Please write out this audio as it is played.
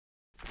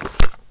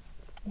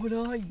What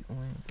are you?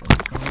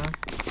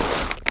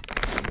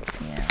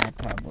 Yeah, I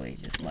probably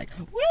just like.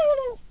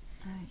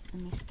 Alright,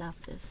 let me stop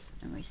this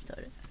and restart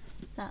it.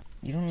 Stop.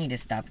 You don't need to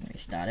stop and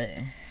restart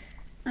it.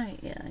 Alright,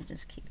 yeah, I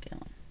just keep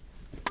going.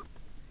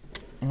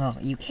 Well,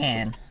 you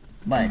can,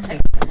 but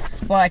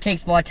it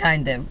takes more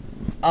time to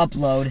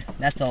upload.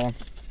 That's all.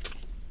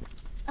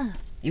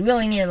 You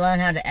really need to learn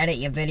how to edit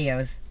your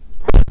videos.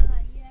 Yeah,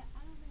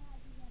 I don't know how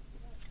to do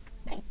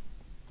that.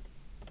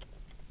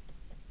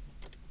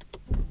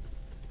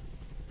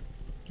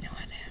 You know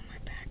how they have my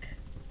back.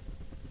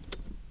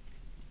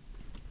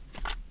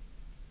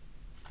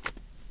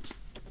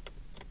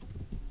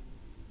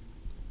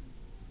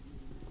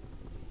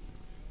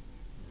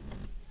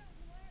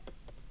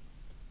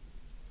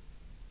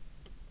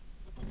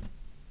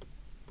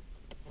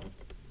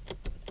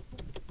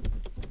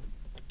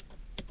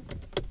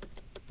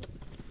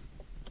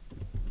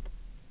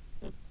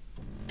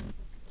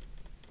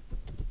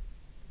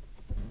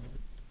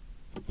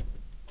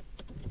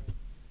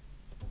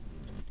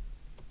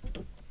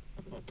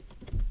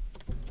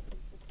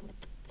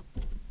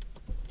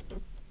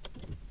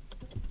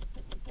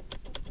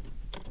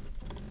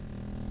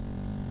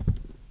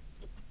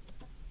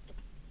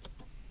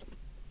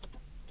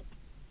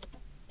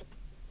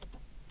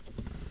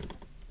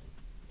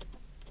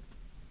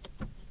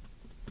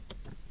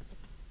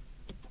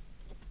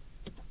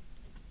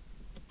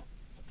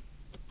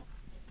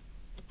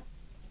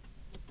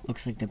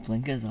 Looks like the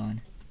blinker's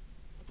on.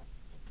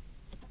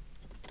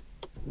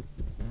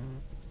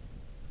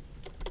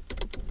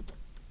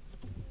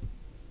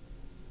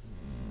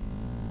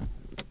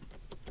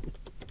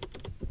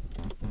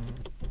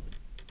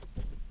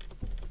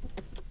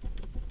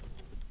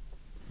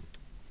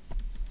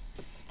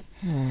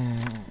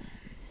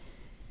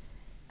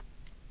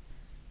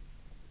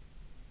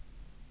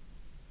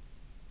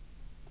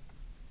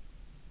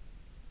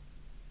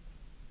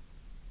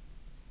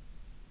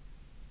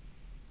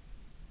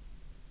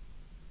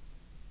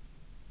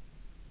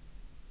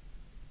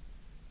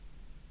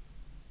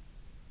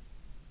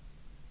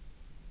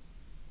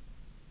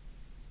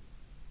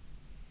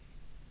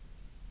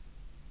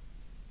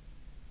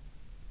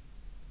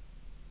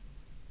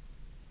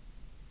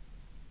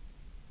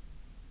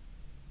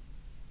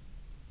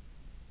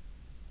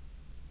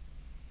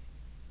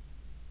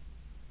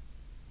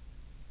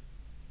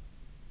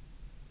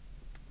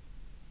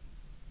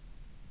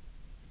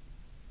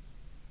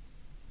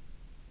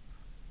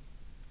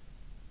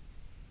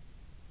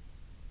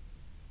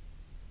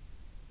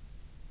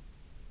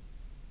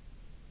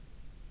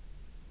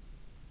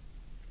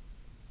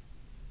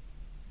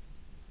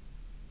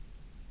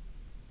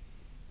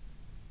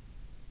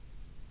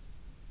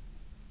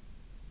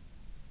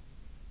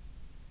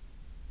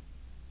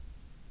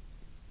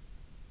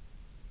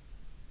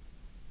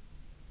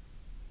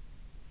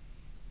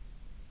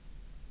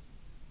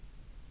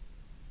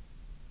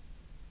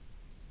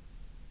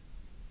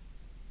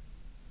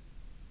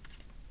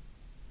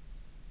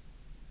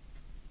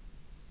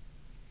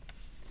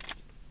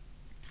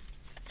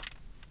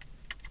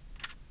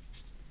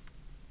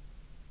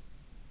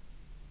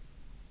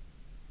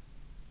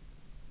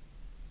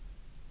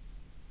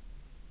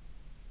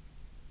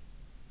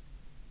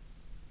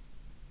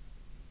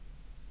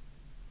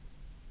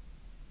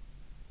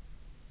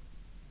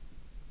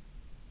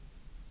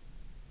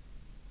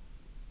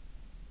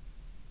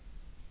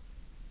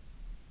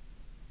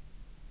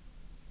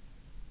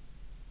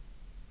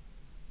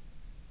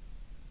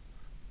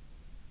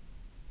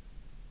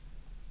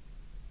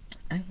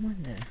 I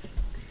wonder.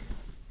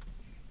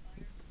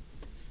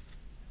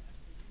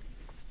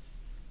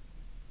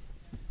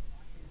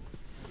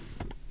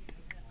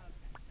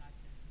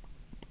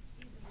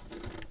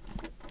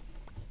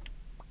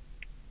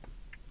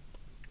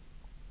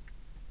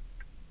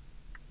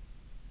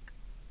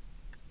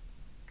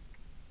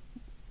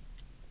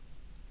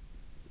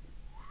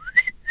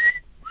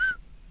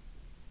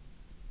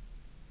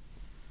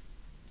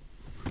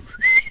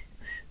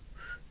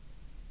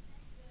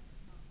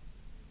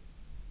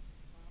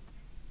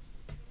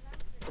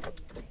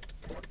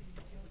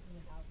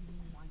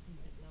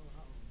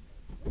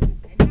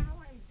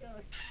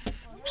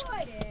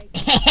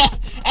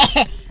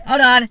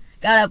 Hold on,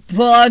 gotta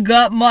plug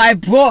up my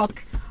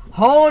book.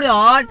 Hold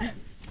on.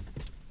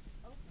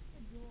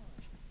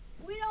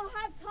 We don't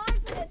have time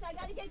for this. I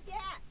gotta get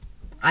gas.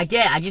 I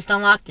did. I just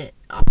unlocked it.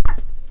 Oh.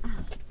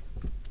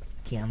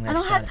 Okay, I'm gonna I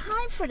don't start have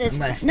time for this. I'm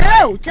gonna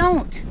No,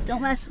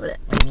 don't mess with it.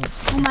 What do you mean?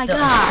 Oh my It's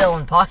God. still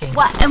in parking.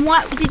 What? And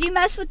what? Did you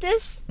mess with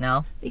this?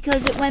 No.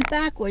 Because it went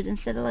backwards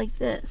instead of like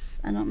this.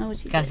 I don't know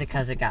what you did.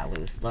 Because it got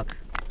loose. Look.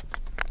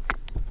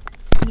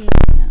 Yeah.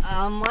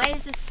 Why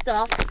is this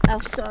stuff? Oh,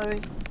 sorry.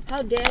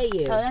 How dare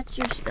you? Oh, that's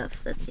your stuff.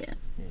 That's it.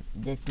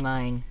 It's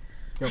mine.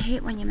 I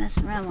hate when you mess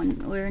around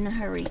when we're in a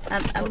hurry.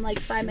 I'm like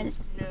 5 minutes.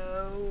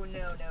 No.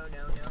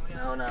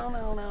 No.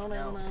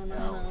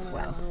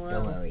 Well,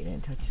 don't worry.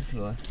 Didn't touch the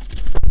floor.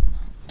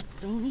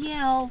 Don't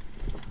yell.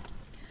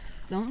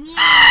 Don't yell.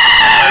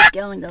 I was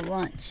going to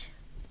lunch.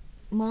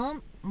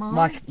 Mom.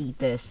 Mark, eat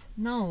this.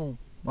 No.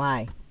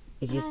 Why?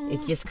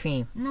 It's just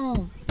cream.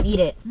 No. Eat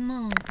it.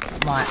 No.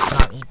 Mom,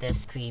 eat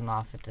this cream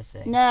off of the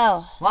thing.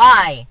 No.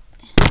 Why?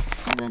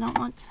 Because I don't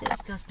want to.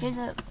 Disgusting.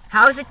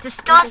 How is it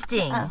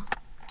disgusting? Oh.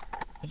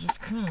 It's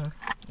just cream.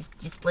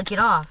 Just lick it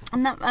off.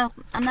 I'm not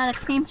a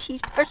cream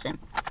cheese person.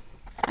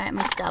 Alright, I'm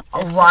gonna stop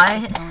this. Oh, why?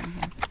 Let's keep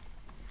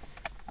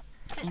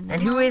going here.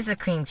 And who is a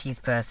cream cheese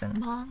person?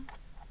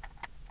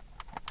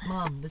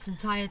 Mom, this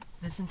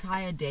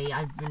entire day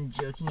I've been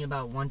joking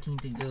about wanting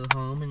to go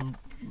home, and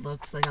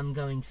looks like I'm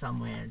going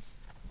somewheres.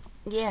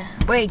 Yeah.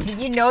 Wait, did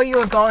you know you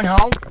were going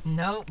home?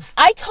 Nope.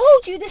 I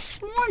told you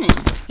this morning.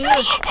 No,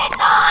 you did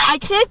not. I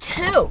did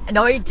too.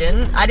 No, you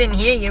didn't. I didn't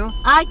hear you.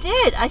 I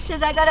did. I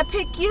says I gotta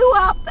pick you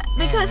up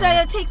because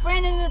I gotta take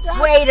Brandon to the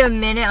doctor. Wait a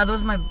minute. Are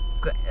those my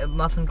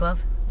muffin glove?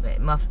 Wait,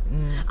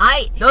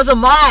 those are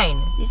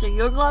mine. These are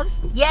your gloves?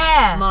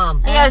 Yeah.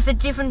 Mom. Yeah, it's a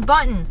different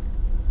button.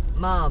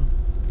 Mom.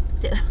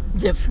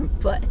 Different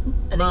button.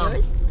 Are they Mom.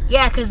 yours?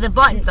 Yeah, because the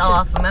button fell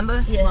off,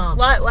 remember? Yeah. Mom.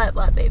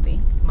 What,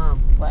 baby? Mom.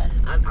 What?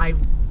 I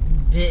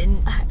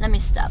didn't. Let me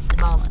stop this.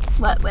 Mom.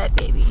 What,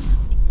 baby?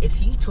 If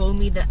you told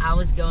me that I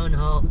was going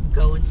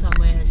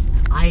somewheres,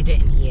 I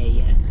didn't hear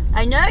you.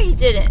 I know you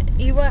didn't.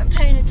 You weren't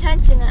paying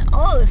attention at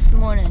all this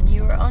morning.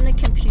 You were on the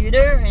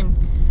computer, and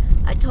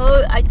I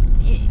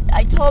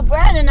told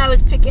Brandon I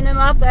was picking him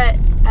up at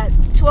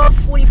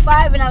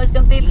 12:45, and I was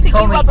gonna be picking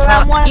him up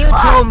around 1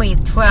 o'clock. You told me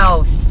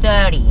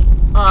 12:30.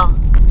 Oh.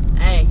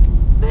 Hey,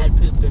 bad